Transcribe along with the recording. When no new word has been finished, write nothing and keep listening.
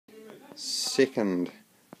second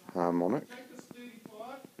harmonic,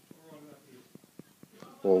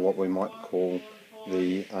 or what we might call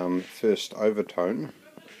the first overtone.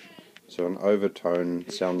 So an overtone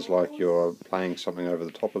sounds like you're playing something over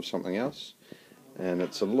the top of something else, and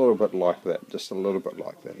it's a little bit like that, just a little bit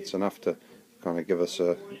like that. It's enough to kind of give us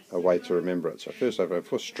a way to remember it. So first overtone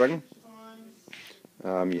for string,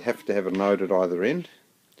 you have to have a node at either end,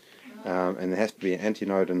 and there has to be an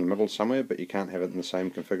antinode in the middle somewhere, but you can't have it in the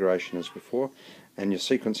same configuration as before, and your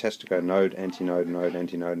sequence has to go node, antinode, node,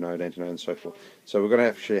 antinode, node, antinode, and so forth. So we're going to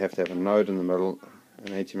actually have to have a node in the middle,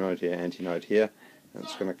 an antinode here, antinode here, and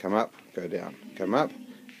it's going to come up, go down, come up,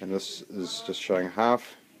 and this is just showing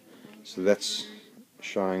half, so that's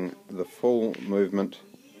showing the full movement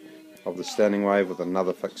of the standing wave with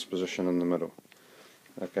another fixed position in the middle.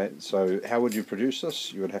 Okay, so how would you produce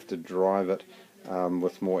this? You would have to drive it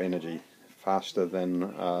with more energy, faster than,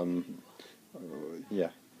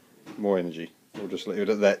 more energy. We'll just leave it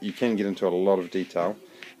at that. You can get into a lot of detail,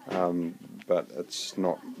 but it's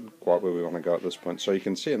not quite where we want to go at this point. So you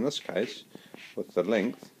can see in this case, with the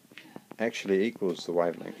length, actually equals the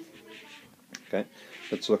wavelength. Okay,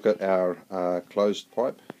 let's look at our closed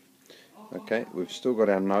pipe. Okay, we've still got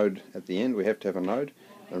our node at the end. We have to have a node.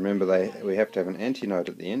 Remember, we have to have an antinode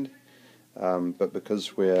at the end, but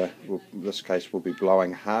because in this case we'll be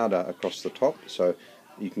blowing harder across the top, so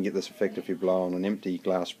you can get this effect if you blow on an empty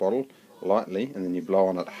glass bottle lightly and then you blow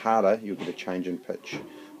on it harder, you'll get a change in pitch.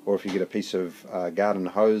 Or if you get a piece of garden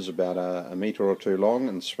hose about a metre or two long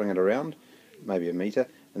and swing it around, maybe a metre,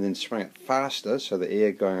 and then swing it faster so the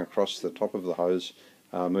air going across the top of the hose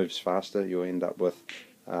moves faster, you'll end up with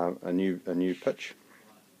a new pitch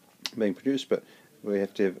being produced. But we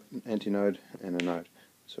have to have an antinode and a node.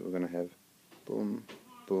 So we're going to have boom,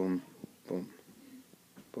 boom, boom,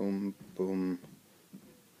 boom, boom,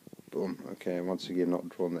 boom. Okay, once again not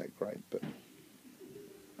drawn that great, but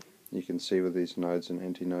you can see where these nodes and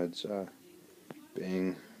antinodes are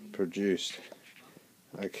being produced.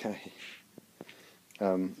 Okay,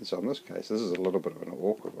 so in this case, this is a little bit of an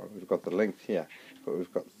awkward one. We've got the length here, but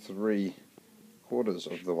we've got 3/4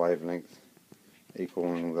 of the wavelength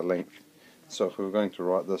equaling the length. So if we were going to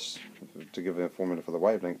write this to give a formula for the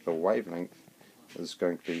wavelength is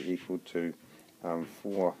going to be equal to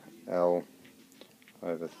 4L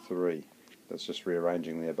over 3. That's just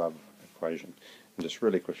rearranging the above equation. And just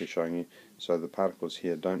really quickly showing you, so the particles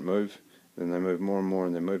here don't move, then they move more and more,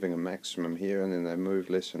 and they're moving a maximum here, and then they move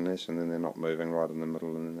less and less, and then they're not moving right in the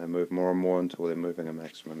middle, and then they move more and more until they're moving a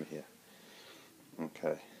maximum here.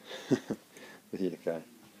 Okay, there you go.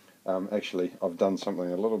 Actually, I've done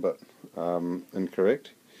something a little bit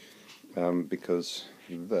incorrect, because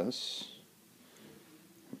this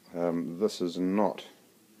is not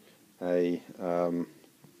the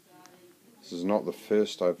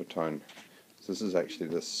first overtone. This is actually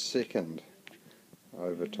the second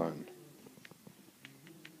overtone,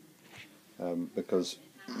 because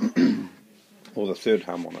or the third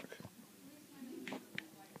harmonic.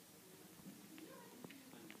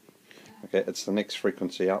 Okay, it's the next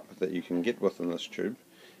frequency up that you can get within this tube,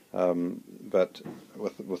 but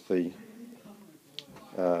with the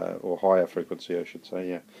or higher frequency, I should say,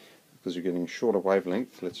 yeah, because you're getting shorter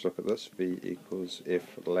wavelength. Let's look at this. V equals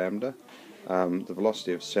F lambda. The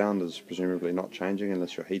velocity of sound is presumably not changing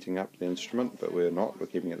unless you're heating up the instrument, but we're not. We're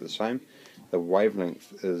keeping it the same. The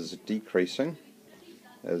wavelength is decreasing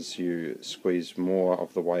as you squeeze more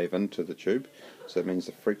of the wave into the tube, so that means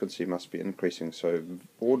the frequency must be increasing. So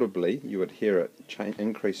audibly you would hear it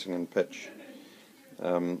increasing in pitch,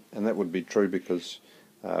 and that would be true because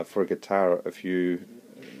for a guitar, if you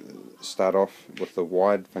start off with the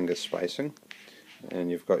wide finger spacing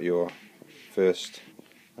and you've got your first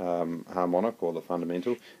harmonic or the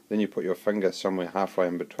fundamental, then you put your finger somewhere halfway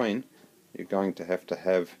in between, you're going to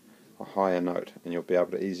have a higher note, and you'll be able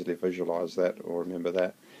to easily visualize that or remember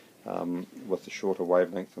that with the shorter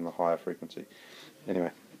wavelength and the higher frequency. Anyway,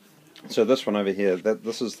 so this one over here,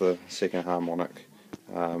 this is the second harmonic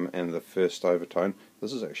and the first overtone.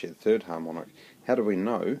 This is actually the third harmonic. How do we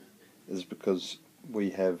know? Is because we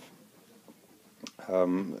have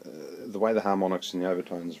the way the harmonics and the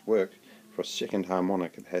overtones work. For a second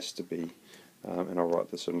harmonic, it has to be, and I'll write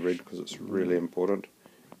this in red because it's really important,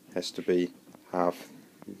 has to be half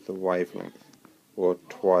the wavelength, or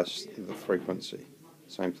twice the frequency.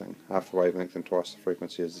 Same thing. Half the wavelength and twice the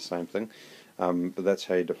frequency is the same thing, but that's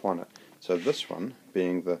how you define it. So this one,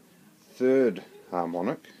 being the third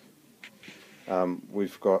harmonic,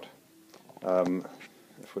 we've got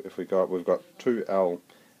we've got 2L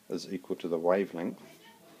is equal to the wavelength,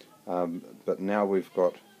 but now we've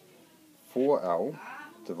got 4L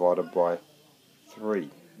divided by 3.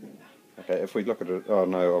 Okay, if we look at it, oh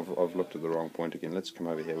no, I've looked at the wrong point again. Let's come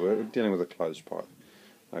over here. We're dealing with a closed pipe.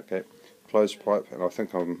 Okay, closed pipe, and I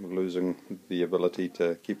think I'm losing the ability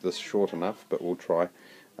to keep this short enough, but we'll try.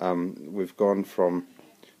 We've gone from,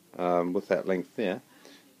 with that length there,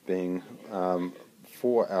 being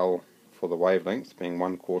 4L for the wavelength, being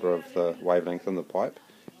 1/4 of the wavelength in the pipe,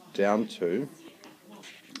 down to,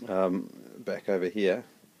 back over here,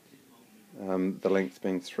 the length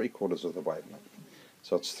being 3/4 of the wavelength.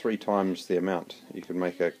 So it's 3 times the amount. You can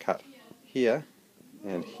make a cut here,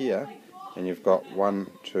 and you've got 1,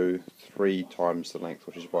 2, 3 times the length,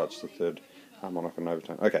 which is why it's the third harmonic and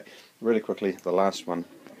overtone. Okay, really quickly, the last one.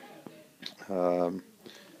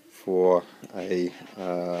 For a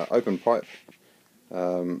open pipe,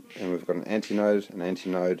 and we've got an antinode,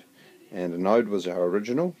 and a node was our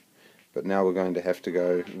original, but now we're going to have to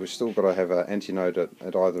go, we've still got to have an antinode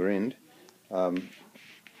at either end,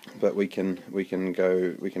 but we can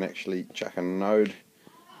actually chuck a node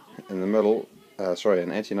in the middle, an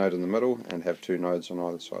antinode in the middle, and have 2 nodes on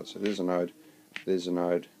either side. So there's a node,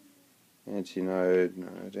 antinode,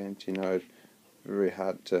 node, antinode. Very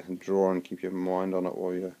hard to draw and keep your mind on it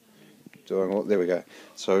while you're doing all. There we go.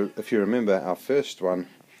 So if you remember, our first one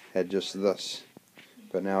had just this,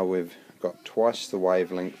 but now we've got twice the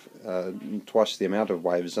wavelength, twice the amount of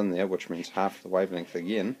waves in there, which means half the wavelength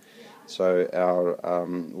again. So our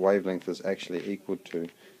wavelength is actually equal to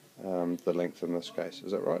the length in this case.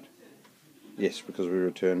 Is that right? Yes, because we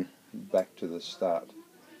return back to the start.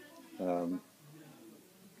 That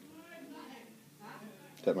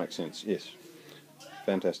makes sense. Yes.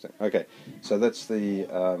 Fantastic. Okay, so that's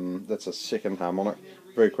a second harmonic.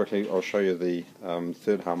 Very quickly, I'll show you the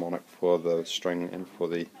third harmonic for the string and for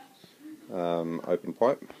the open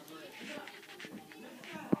pipe.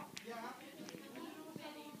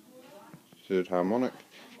 Third harmonic.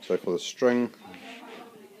 So for the string,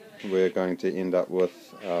 we're going to end up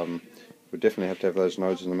with, we definitely have to have those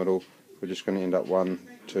nodes in the middle. We're just going to end up 1,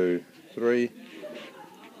 2, 3.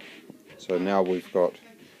 So now we've got,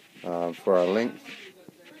 for our length,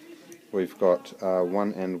 we've got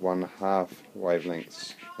 1 1/2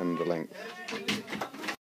 wavelengths in the length.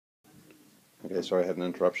 Okay, sorry I had an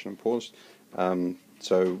interruption and paused.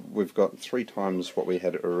 So we've got 3 times what we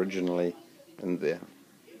had originally in there,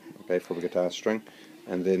 okay, for the guitar string.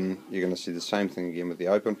 And then you're going to see the same thing again with the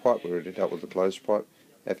open pipe. We already dealt with the closed pipe.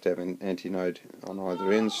 Have to have an antinode on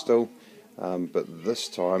either end still, but this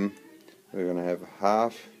time we're going to have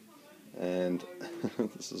half, and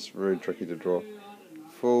this is very tricky to draw.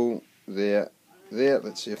 Full. There,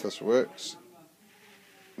 let's see if this works.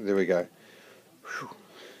 There we go.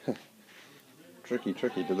 Tricky,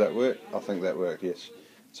 did that work? I think that worked, yes.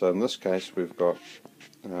 So in this case we've got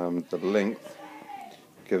the length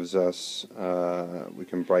gives us, we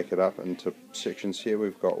can break it up into sections here.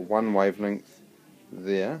 We've got 1 wavelength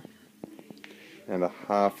there and a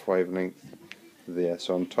half wavelength there.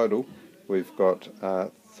 So in total we've got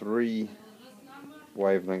 3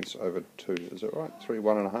 wavelengths over 2, is it right? 3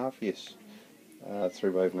 1/2, yes. 3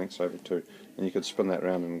 wavelengths over 2, and you could spin that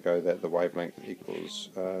round and go that the wavelength equals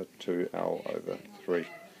 2L over 3.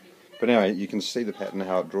 But anyway, you can see the pattern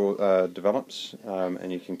how it develops,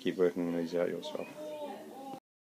 and you can keep working these out yourself.